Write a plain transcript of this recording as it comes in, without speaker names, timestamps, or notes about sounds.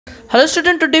Hello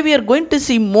student, today we are going to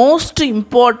see most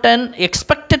important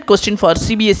expected question for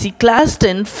CBSE class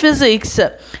 10 physics,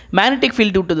 magnetic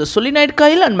field due to the solenoid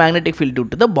coil and magnetic field due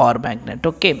to the bar magnet.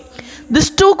 Okay, these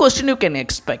two questions you can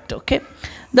expect. Okay,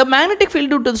 the magnetic field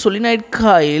due to the solenoid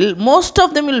coil, most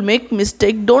of them will make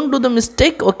mistake. Don't do the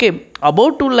mistake. Okay,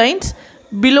 above two lines,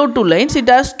 below two lines, it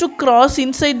has to cross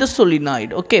inside the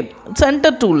solenoid. Okay,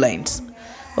 center two lines.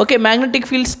 Okay, magnetic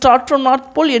field start from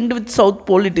north pole, end with south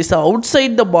pole. It is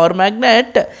outside the bar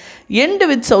magnet. End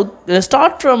with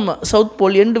start from south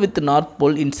pole, end with north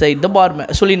pole inside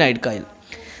the solenoid coil.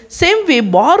 Same way,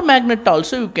 bar magnet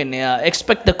also you can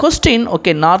expect the question.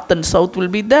 Okay, north and south will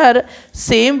be there.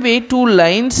 Same way, two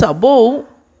lines above,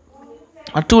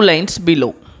 two lines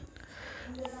below,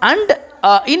 and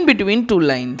in between two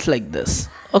lines like this.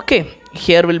 Okay,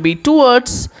 here will be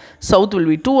towards, south will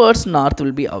be towards, north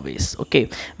will be away. Okay,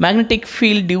 magnetic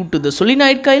field due to the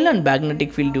solenoid coil and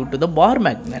magnetic field due to the bar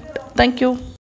magnet. Thank you.